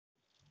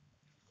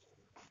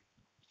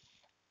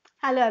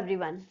Hello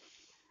everyone.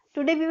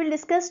 Today we will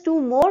discuss two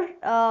more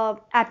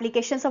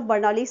applications of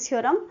Bernoullis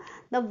theorem.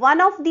 The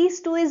one of these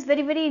two is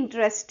very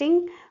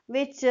interesting,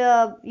 which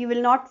you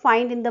will not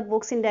find in the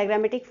books in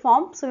diagrammatic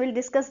form. So we'll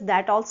discuss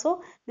that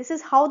also. This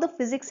is how the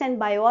physics and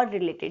bio are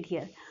related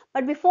here.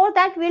 But before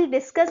that, we'll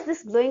discuss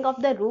this blowing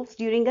of the roofs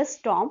during a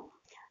storm.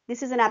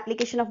 This is an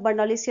application of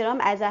Bernoullis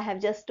theorem, as I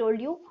have just told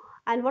you.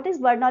 And what is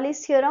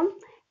Bernoullis theorem?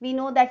 We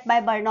know that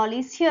by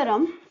Bernoullis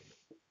theorem,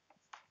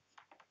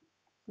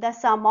 the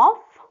sum of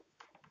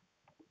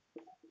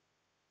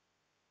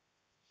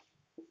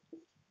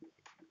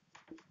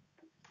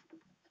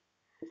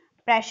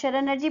pressure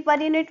energy per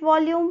unit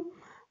volume,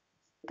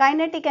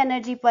 kinetic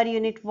energy per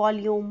unit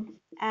volume,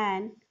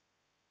 and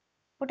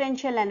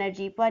potential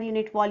energy per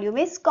unit volume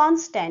is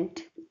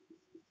constant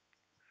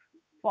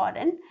for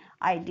an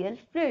ideal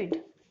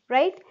fluid,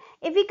 right?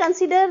 If we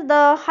consider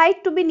the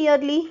height to be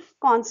nearly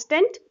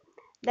constant,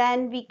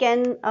 then we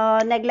can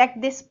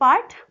neglect this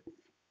part,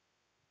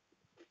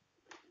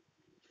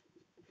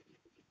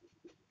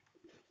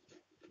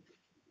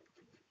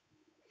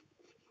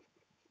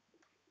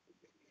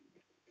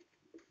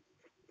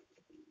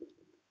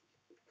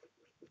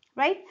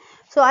 right?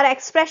 So our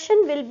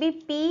expression will be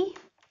P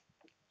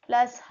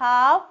plus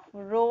half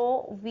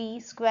rho V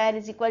square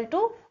is equal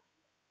to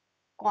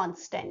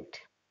constant,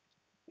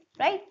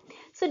 right?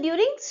 So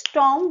during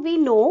storm, we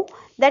know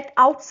that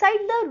outside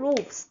the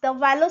roofs, the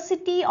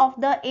velocity of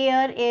the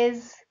air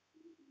is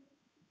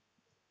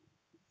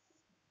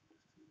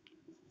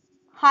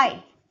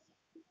high.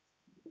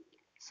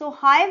 So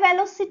high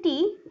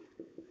velocity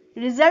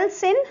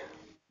results in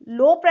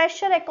low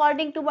pressure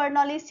according to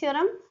Bernoullis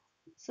theorem.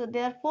 So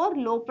therefore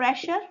low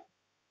pressure,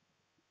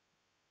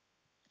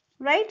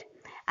 right?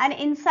 And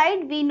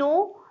inside we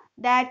know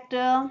that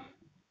the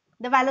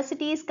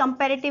velocity is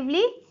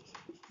comparatively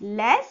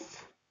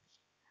less.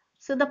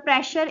 So the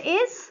pressure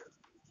is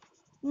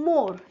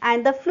more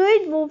and the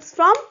fluid moves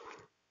from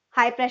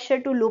high pressure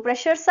to low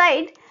pressure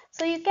side.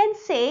 So you can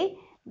say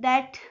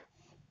that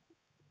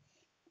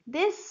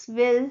this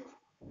will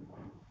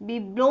be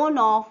blown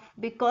off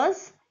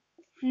because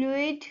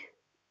fluid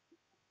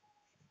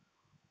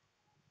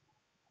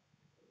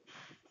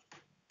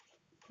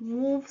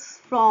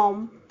moves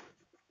from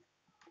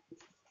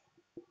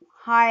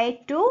high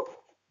to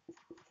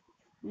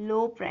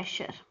low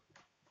pressure,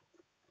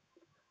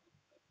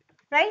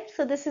 right?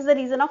 So this is the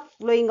reason of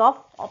blowing off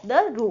of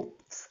the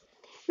roofs.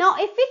 Now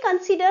if we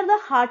consider the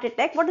heart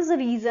attack, what is the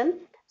reason?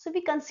 So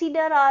we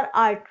consider our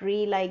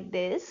artery like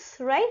this,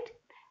 right?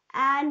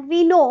 And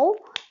we know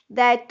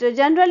that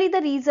generally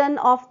the reason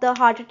of the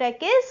heart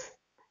attack is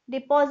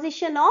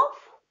deposition of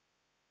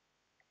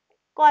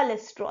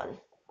cholesterol.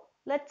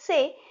 Let's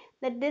say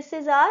that this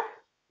is our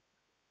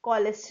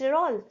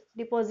cholesterol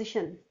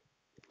deposition.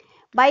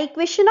 By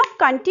equation of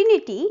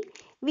continuity,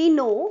 we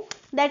know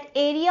that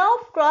area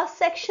of cross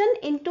section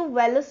into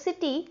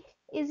velocity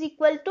is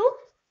equal to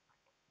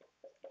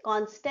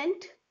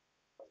constant,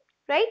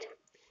 right?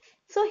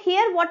 So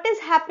here what is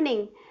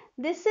happening?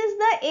 This is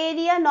the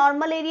area,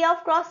 normal area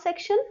of cross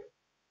section.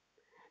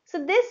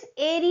 So this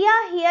area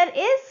here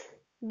is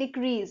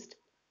decreased.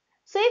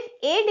 So if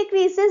A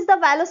decreases, the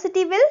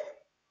velocity will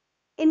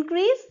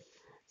increase.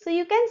 So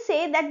you can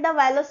say that the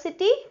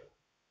velocity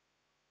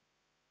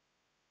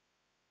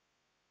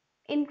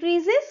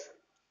increases.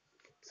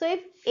 So if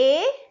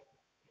A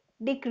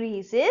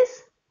decreases,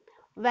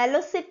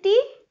 velocity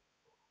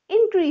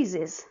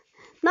increases.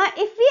 Now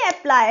if we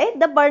apply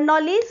the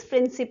Bernoullis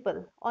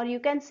principle, or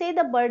you can say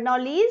the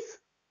Bernoullis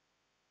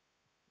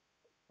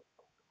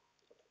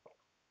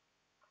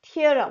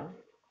theorem,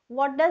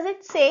 what does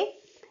it say?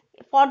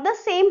 For the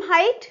same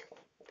height,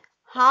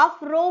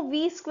 half rho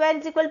V square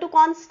is equal to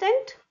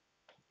constant.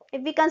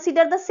 If we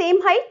consider the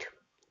same height,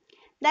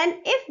 then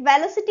if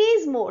velocity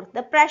is more,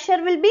 the pressure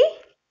will be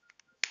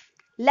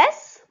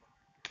less.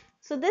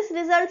 So this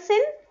results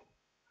in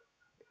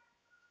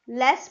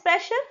less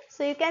pressure.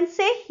 So you can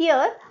say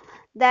here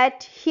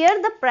that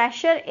here the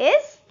pressure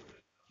is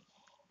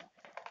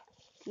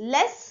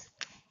less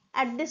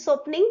at this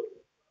opening.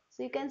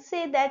 So you can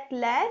say that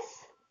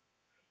less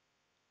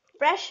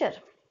pressure,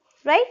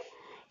 right?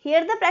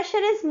 Here the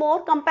pressure is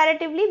more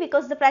comparatively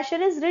because the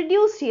pressure is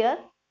reduced here.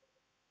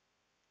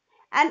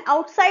 And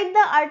outside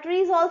the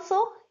arteries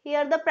also,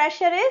 here the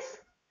pressure is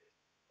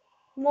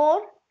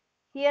more,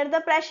 here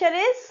the pressure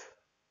is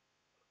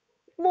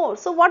more.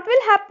 So what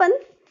will happen?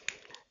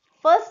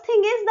 First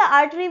thing is the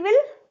artery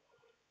will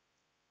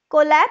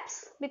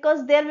collapse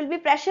because there will be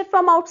pressure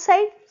from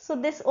outside. So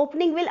this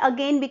opening will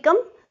again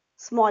become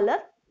smaller.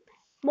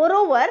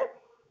 Moreover,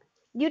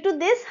 due to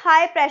this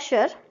high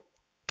pressure,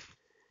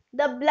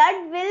 the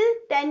blood will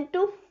tend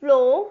to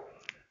flow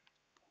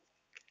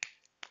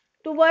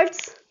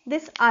towards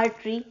this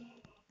artery,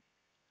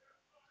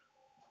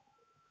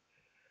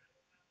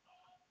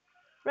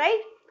 right?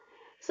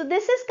 So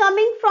this is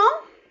coming from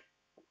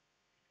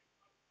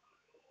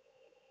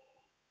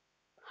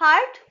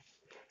heart.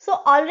 So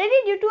already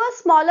due to a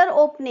smaller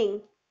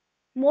opening,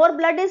 more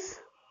blood is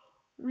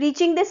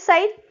reaching this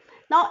side.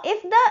 Now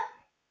if the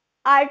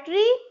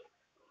artery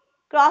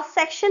cross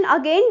section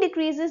again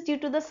decreases due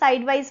to the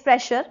sidewise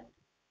pressure.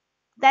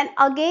 Then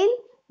again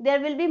there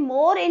will be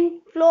more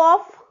inflow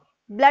of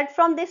blood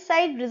from this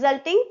side,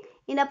 resulting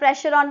in a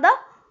pressure on the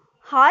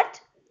heart.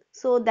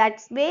 So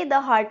that's way the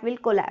heart will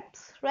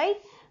collapse, right?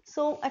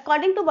 So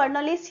according to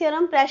Bernoullis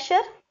theorem,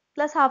 pressure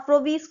plus half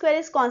rho v square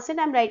is constant.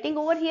 I am writing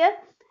over here.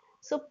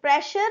 So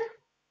pressure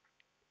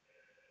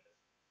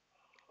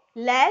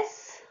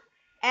less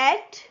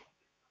at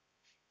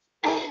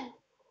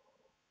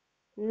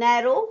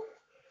narrow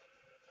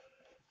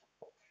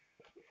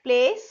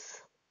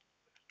place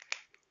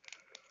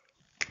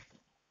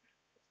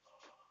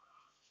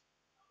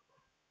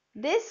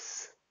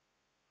this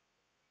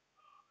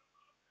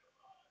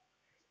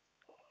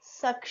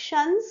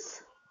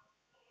suctions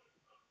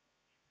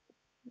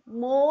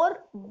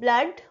more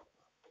blood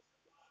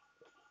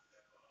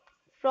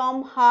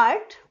from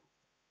heart.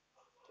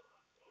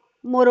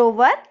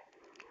 Moreover,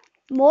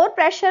 more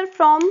pressure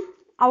from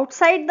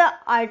outside the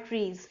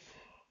arteries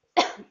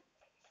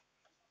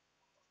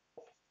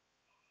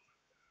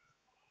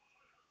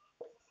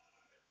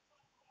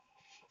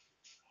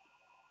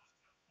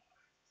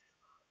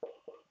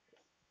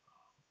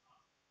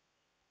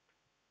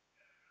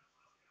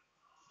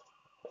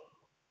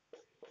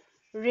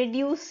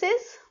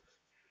reduces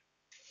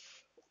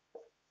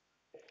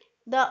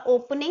the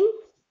opening,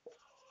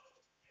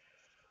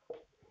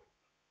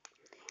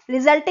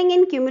 resulting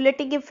in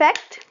cumulative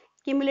effect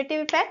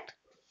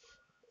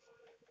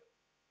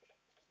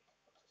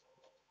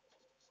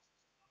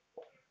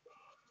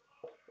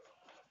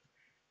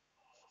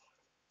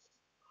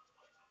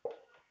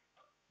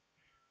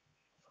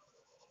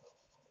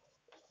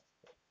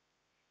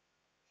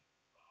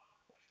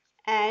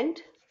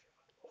and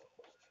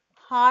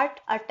heart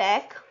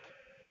attack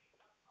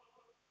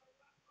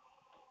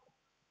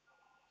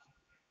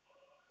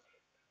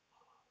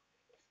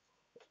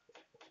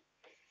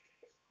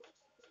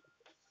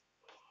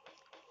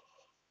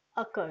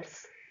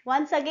occurs.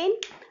 Once again,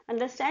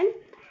 understand,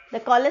 the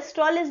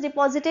cholesterol is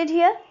deposited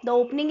here, the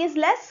opening is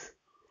less,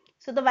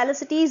 so the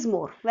velocity is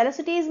more.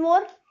 Velocity is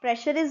more,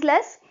 pressure is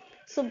less,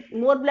 so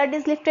more blood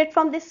is lifted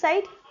from this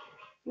side.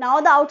 Now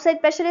the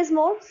outside pressure is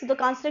more, so the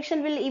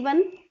constriction will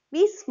even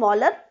be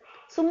smaller.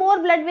 So more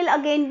blood will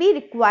again be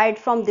required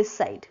from this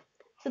side.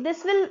 So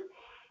this will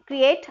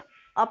create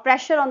a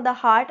pressure on the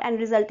heart and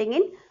resulting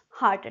in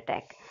heart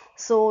attack.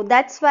 So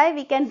that's why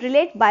we can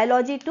relate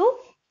biology to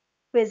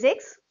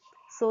physics.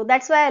 So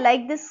that's why I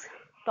like this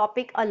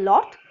topic a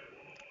lot.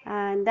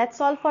 And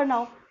that's all for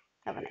now.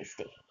 Have a nice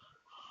day.